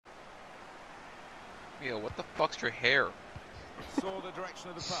Yo, what the fuck's your hair? Saw the direction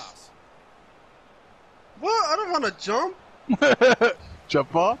of the pass. What? I don't want to jump.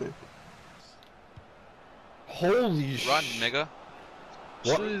 Jump on it. Holy Run, nigga.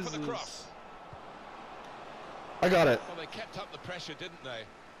 What? For the cross. I got it. Well, they kept up the pressure, didn't they?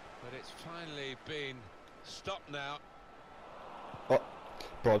 But it's finally been stopped now. Oh,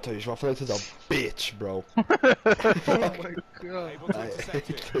 bro, I'll tell you, Joao is a bitch, bro. Oh my god. Able to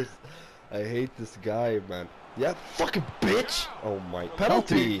intercept it. I hate this guy, man. Yeah, fucking bitch! Oh my,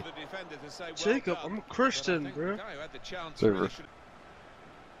 penalty! The defender to say, well Jacob, done. I'm a Christian, But I think bro. the guy who had the chance Server. really should-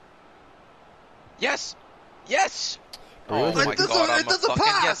 Yes! Yes! Bro, Oh it my doesn't- god, it I'm a doesn't fucking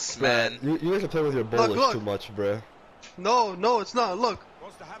pass. yes, man. You guys are playing with your bullish look. too much, bruh. No, no, it's not. Look.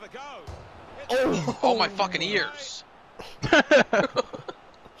 wants to have a go. Oh! Oh my fucking ears.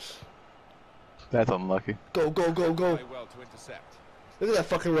 That's unlucky. Go, go, go, go! Very well to intercept. Look at that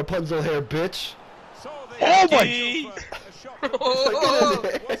fucking Rapunzel hair, bitch! Saw the Oh my- a shot from- Oh,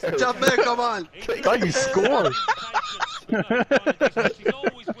 jump back, come on. God, you scored!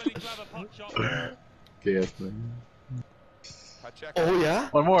 Yes, man. Pacheco. Oh yeah?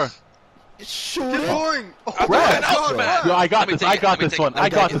 One more. Shoot Get it! going. Oh I'm my going out, god. man. Yo, I got Let me this. take I it, got let me this take one. it. I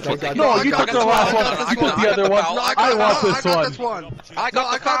got this I one. got No, this you one. took the last one. You took the other one. I I want this I got one. this one. I No, got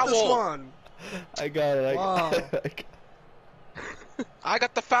I the got this foul. one. I got it. Wow. I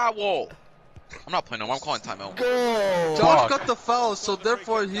got the foul. I'm not playing no more. I'm calling timeout. Go! Josh Fuck. got the foul, so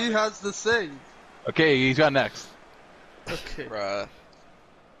therefore he has the save. Okay, he's got next. Okay. Bruh.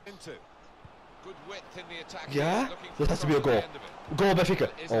 Into. Good width in the attack. Yeah? Looking This has to be a for goal. the end of it. Go, Benfica!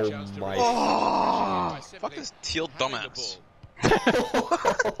 There is a Oh chance to my. reach Oh, by simply Fuck this teal having the dumbass. ball.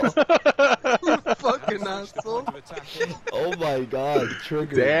 You fucking Has reached the asshole. point of attacking. Oh my god,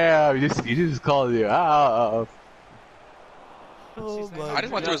 trigger. Damn, you just called you out. Oh my I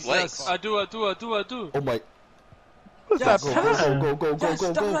just went through his legs. I do. Oh my. What's Yes, that? yes. Go, go, go, go,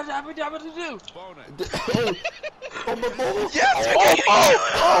 go, go. Bonnet. Oh, oh my ball. Yes!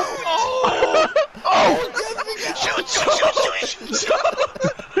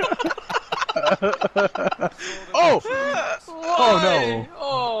 Oh! Oh no!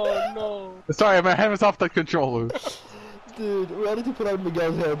 Oh no. Sorry, my hand was off the controller. Dude, we need to put on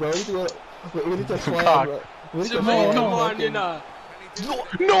Miguel's hair, bro. We need to fly Cock. him, bro. We need to Jermaine, fly come him, on, fucking- you're not.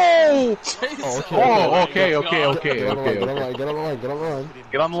 No! Jason. Oh, Oh, okay, okay, okay, Get on the line, okay. get on the line, get on the line, get on the line.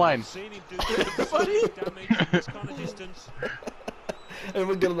 Get on the line.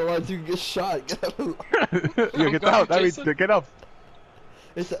 Everyone get on the line so you can get shot. Get on the line. You get out. I mean, Jason. get up.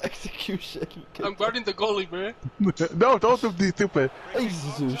 It's an execution. Get I'm guarding the goalie, man. No, don't be stupid. Hey,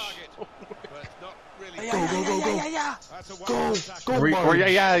 Zeus. Yeah, Go, go, go, go. yeah. Go, go, Or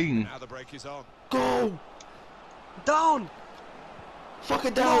Marge. yeah. Now the break is on. Go. Down. Fuck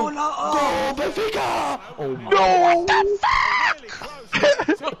it down. No, Go, Benfica. Oh my. No!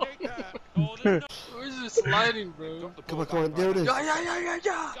 Where's this sliding, bro? Come on, come on. There it is.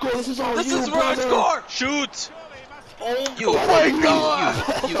 Yeah. Go, this is all This you, is where I brother. score. Shoot! Oh, You, my God!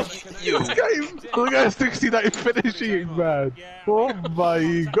 you. Look at 69 finishing, man. Oh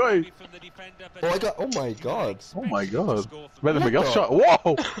my god. Oh, I got. Oh my god. Oh my god. Man, the What Miguel the- shot.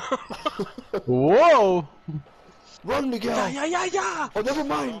 Whoa! Whoa! Run, Miguel. Yeah. Oh, never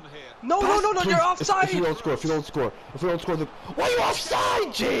mind. No, Please, you're If offside. you don't score, if you don't score, then why are you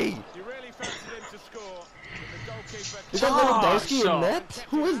offside, G? You really fancied him to score. The goalkeeper. Is that Lewandowski in net?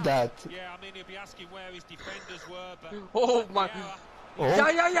 Who is that? Yeah, I mean, he'll be asking where his defenders were, but... Oh my. Oh,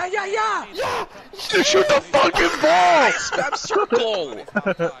 Yeah. yeah. Just shoot the fucking ball! Spam circle!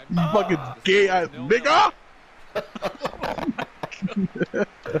 You fucking gay ass nigga!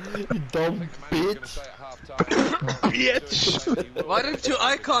 You dumb bitch. Bitch! Why didn't you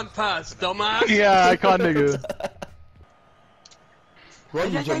icon pass, dumbass? Yeah, icon nigga. Run,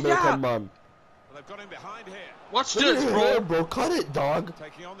 you Yeah. Jamaican man. Well, they've got him behind here. Watch Look at this, his bro. hair, bro. Cut it, dog.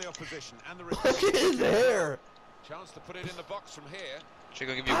 Taking on the opposition and the Look at his hair. chance to put it in the box from here. She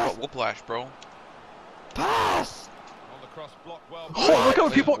gonna give you whiplash, bro. Pass. On the cross block, well. Oh, look how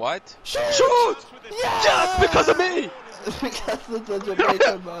Wait, people. what? Shoot. Yes, because of me. Because of the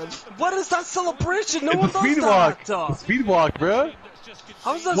Jamaican man. What is that celebration? No It's one a does speed walk. that. Speed walk, bro.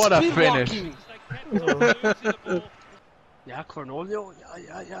 How's that What a speed finish. walking? Yeah, Cornelio.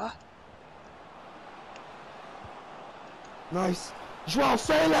 Yeah. Nice. Joao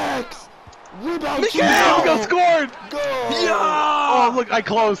Felix. Rebound. Miguel scored! Go. Yeah. Oh, look, I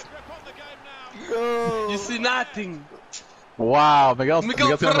closed. Go. You see nothing. Wow, Miguel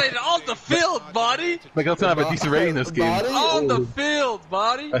Miguel Ferreira on the field, buddy. Miguel's gonna have a decent rating this game. Body? On the field,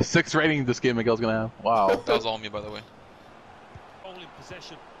 buddy. A 6 rating this game Miguel's gonna have. Wow. That was all me, by the way.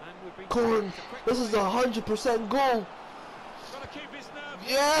 possession, and we've been Corn, this is 100% goal. Gotta keep his nerve.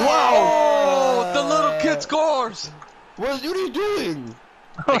 Yeah. Oh, the little kid scores. What are you doing?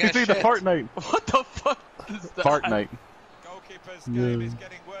 Oh, got he's doing the shit. Fortnite. What the fuck is that? Fortnite. Goalkeeper's Yeah. game is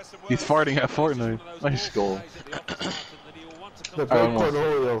getting worse and worse. He's farting at It's one Fortnite. of those Nice awful goal. days at the opposite end that he'll want to The come big I almost-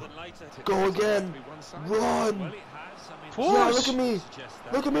 Cornolio. later. Go again. Run. Well, it has. I mean, Push. Yeah, look at me. suggest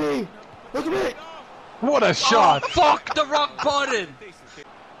that. Look at me. Look at me. What a Oh, shot! fuck the wrong button. Decent kick.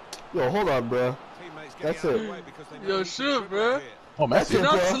 Yo, hold on, bro. Teammates getting That's out of it. the way because they know Yo, he can shoot, dribble bro. here. Oh, Messi. You're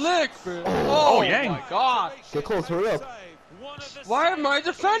not bro. slick, bro. Oh, Oh, Yang. my god. Get close, hurry up. One of the Why am I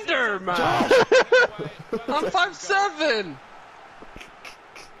defender, man? Josh. I'm 5'7".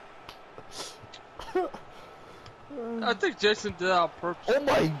 I think Jason did that on purpose. Oh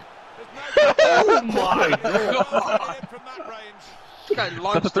my. Oh my god. from that range. This guy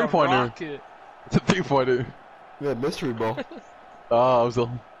launched That's a three-pointer. rocket. It's a 3-pointer. Yeah, mystery ball. Oh, I was a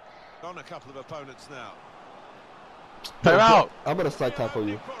On a couple of opponents now. time out. I'm gonna slide tackle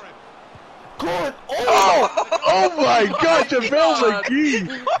you. Corn. Oh! Oh my God, JaVale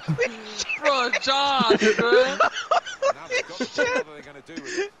McGee! Bro, Josh, bro. Now they've got to see what are they going to do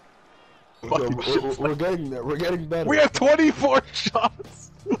with it. We're getting there. We're getting better. We have 24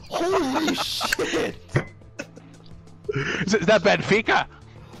 shots. Holy shit! Is that Benfica?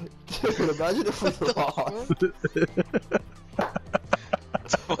 Dude, imagine if we lost.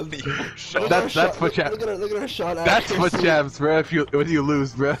 That's what Look at our shot. That's what accuracy. jams, bro. If you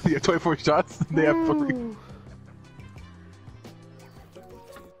lose, bro, you have 24 shots. They have 3. Ooh.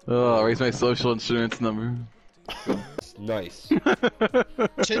 Oh, I'll raise my social insurance number. Nice.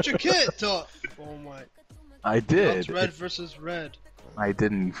 Change your kit, Oh my. I did. Red versus red. I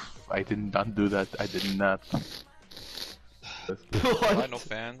didn't not do that. I did not. I no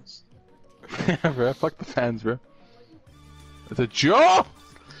fans. Yeah, bro. Fuck the fans, bro. It's a joke.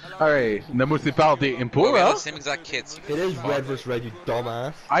 Alright, the municipality in We have Pura. the same exact kits. It is red versus red, you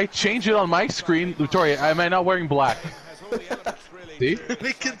dumbass. I changed it on my screen. Victoria, am I not wearing black? Has all the elements really See?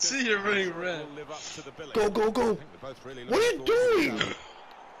 We can see you're wearing red. live up to the billing. Go, go, go. I think they're both really What are you looking forward to doing? this.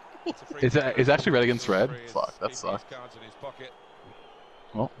 It's a free Is kick. it actually red against red? Free is Fuck, that keeping sucks. his cards in his pocket.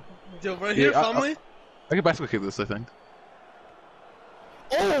 Well, Yo, right here, Yeah, family. I can bicycle kick this, I think.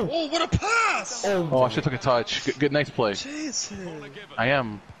 Oh! Oh, what a pass! Oh, I should have took a touch. Good, nice play. Jason. I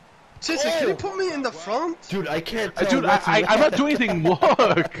am. Jason, can you put me in the front? Dude, I can't tell. Dude, what's I'm not doing anything.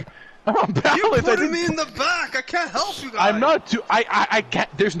 Look! I'm on You balance. I put didn't. me in the back. I can't help you guys. I'm not. I can't.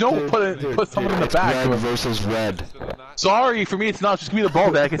 There's no put someone in the back. Red versus red. Sorry, for me it's not. Just give me the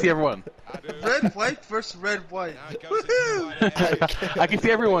ball back. I can see everyone. Red, white versus red, white. Now it goes into the wide area. I can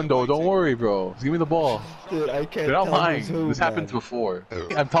see everyone though. Don't worry, bro. Just give me the ball. Dude, I can't They're not tell lying. who's who, This man. happened before.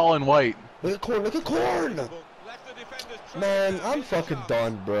 I'm tall and white. Look at corn, look at corn! Left the defenders Man, I'm fucking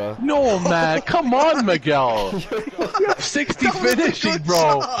done, bro. No, man. Come on, Miguel. You have 60 finishing,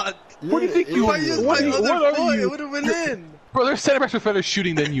 bro. What do you think you? If I used What, my what other are foot, it you? would have went in. Bro, there's center backs with better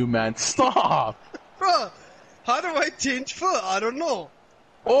shooting than you, man. Stop. Bro, how do I change foot? I don't know.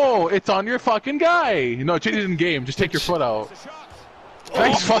 Oh, it's on your fucking guy. No, change it in game. Just take your foot out.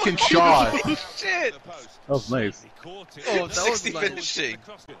 Nice fucking shot. Oh shit! That was nice. Oh, that was 60 nice. finishing.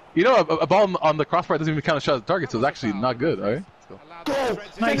 You know, a ball on the crossbar doesn't even count as shot at target, so it's actually not good, alright? Go!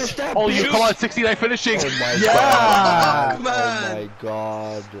 Finish that, Oh, you bitch. come on, 69 finishing. Oh my Yeah. god. Oh Man. my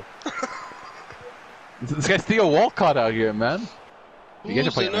god. This guy's Theo Walcott out here, man. You get to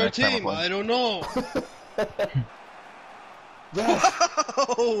Who's play in the our next time, team? man. I don't know.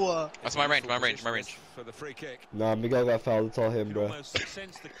 Wow. That's my range, my range, my range. for the free kick. Nah, Miguel got fouled. It's all him, bro. Almost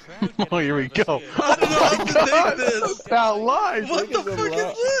sense the crowd Oh, here we getting go. nervous I don't know how to take this. That line. What the at the fuck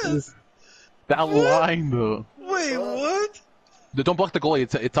lot. is this? That line, though. Wait, what? Don't block the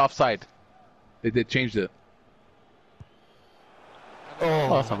goalie. It's offside. They changed it. Oh,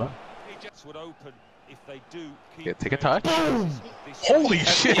 Oh. that's not bad. He just would open if they do keep Yeah, take a touch. Boom! Holy Yeah,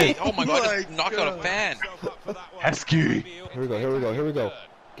 shit! oh my god, I just My knocked out a God. fan. Heskey. Here we go, here we go, here we go.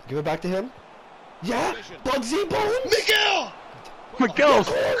 Give it back to him. Yeah! Bugsy Bones! Miguel!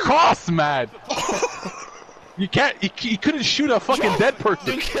 Miguel's cross, man. You can't. You couldn't shoot a fucking dead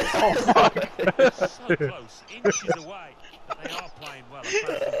person. Oh fuck! So close, inches away, but they are playing well. I fancy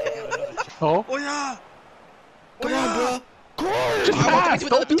them to get another chance. Oh, Oh yeah! Oh Come on, yeah! bro! Corn! just pass.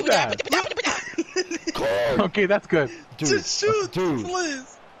 Don't do that. Corn! Okay, that's good. Dude, Just shoot, dude.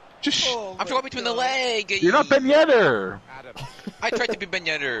 please! Just. Oh, I'm going between the leg. You're not Ben Yedder. Adam, I tried to be Ben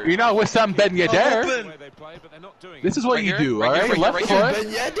Yedder. You're not with some Ben Yedder. Open. the way they play, but they're not doing This it. is what Right you here, do, right here, alright? right Left here,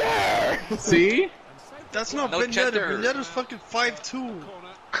 foot. Ben Yedder! See? That's not No Ben Yedder. cheddar. Ben Yedder's fucking 5'2". Corner,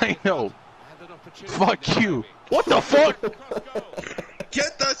 I know. and an opportunity Fuck there, you. maybe. What the fuck? Cross goal.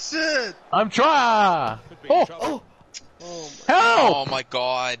 Get that shit! I'm trying. Could be in Oh, trouble. help! Oh my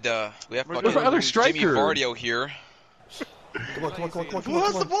god. We have Where's my fucking other Jimmy striker? Vardio here. Come on, come on, come on, come on, come Who on,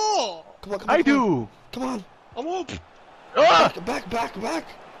 has come the on. ball? Come on, come on, I come on. do. Come on. I'm up. Ah! Back, back, back.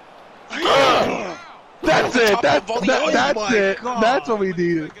 That's it. That's Oh that's my it. God. That's what we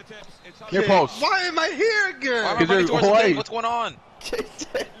needed. Your post. Why am I here Why again? am I Because running you're towards the white. thing? What's going on?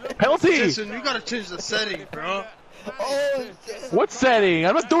 Penalty. Jason, you gotta change the setting, bro. Oh, What setting?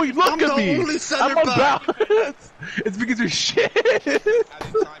 I'm not doing. Look I'm at the me. only center I'm on back. balance. It's because you're shit. Added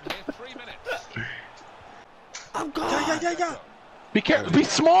time here, 3 minutes. I'm gone. Yeah. Be careful. Be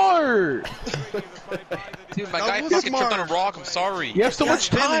smart. Dude, my That guy was fucking tripped on a smart. rock. I'm sorry. You have so much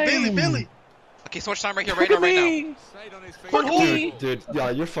time. Bailey. Okay, so much time right here, Look right now, at right now. me. Stayed on his feet. Fuck me. Dude, yeah,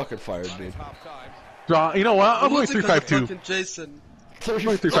 you're fucking fired, dude. Half-time. You know what? I'm going What's it 'cause of 3-5-2. fucking Jason. Go,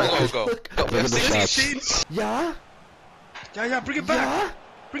 go, go. Look Go, at the see, see, shots. see. Scenes. Yeah? Yeah, bring it back. Yeah?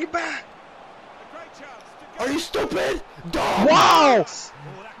 Bring it back. A great chance to go. Are you stupid? Dog! Wow.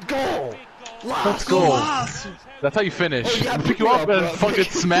 Go! Let's Last! go. Lost. That's how you finish. Oh, yeah, I'll pick pick you me up up, and bro. fucking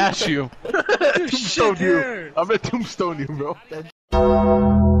smash you. Tombstone you. hair. I'm gonna tombstone you, bro.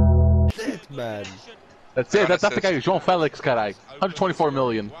 That's it, man. That's it. That's the guy. João Felix, carai. 124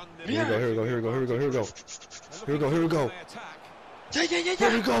 million. Here we go, here we go, here we go, here we go. Here we go, here we go. Yeah.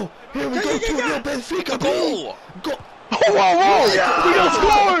 Here we go. Here we go. 2-0 Benfica. Goal! Go. Oh,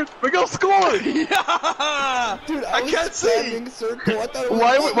 whoa! Miguel scored! Yeah. Dude, I was can't see. standing circle. I thought it was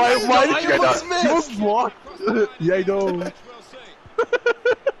Why did you almost not? You was blocked. Yeah, I know. We'll see.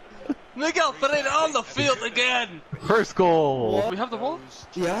 Miguel Pereira on the field again. First goal. We have the ball.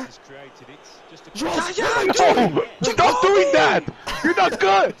 Yeah? Yeah. No! Stop doing that! You're not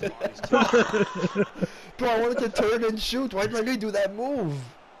good! Bro, I wanted to turn and shoot. Why did my guy do that move?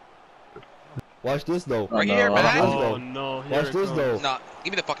 Watch this though. Right here, no. man. Oh no. Here Watch it this goes. though. Nah,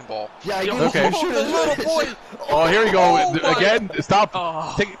 give me the fucking ball. Yeah, I Yo, get Okay. it. Shoot the it, little shoot boy. it. Oh, here we go. Oh my- Again, stop.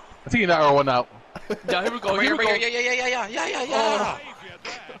 Oh. Taking that R1 out. Yeah, here we go. Right Here here, we right go. here. Yeah.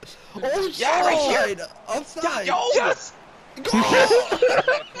 Offside! Yeah, right here. Offside! Yo! Yes.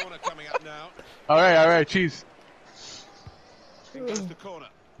 Corner coming up now. Alright, cheese. In goes the corner.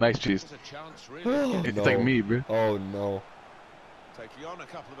 Nice cheese. There's a chance, Oh, really. It's no. like me, bro. Oh no. Taking on a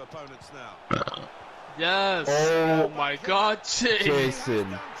couple of opponents now. Yes. Oh. Oh my God, Chase. Jason.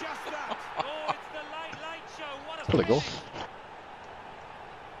 Oh, it's the late show. What a Play goal.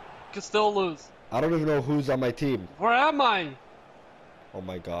 Can still lose. I don't even know who's on my team. Where am I? Oh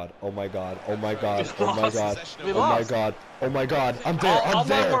my god. Oh my god. Oh my god. Oh my lost. god. We Oh my lost. god. Oh my god. I'm there. All I'm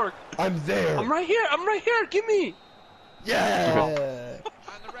my there. work. I'm there. I'm right here. Give me. Yeah. And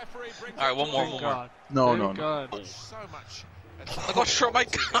the referee brings Alright, one more, Thank one more. God. No, Thank no. God. so much. Look how short my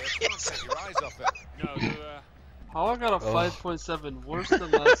guy Can't is. take your eyes off it. no. How I got a 5.7 worse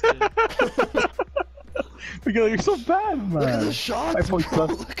than last game? Miguel, you're so bad, man. Look at the shots, bro.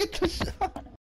 5.7. Look at the shots.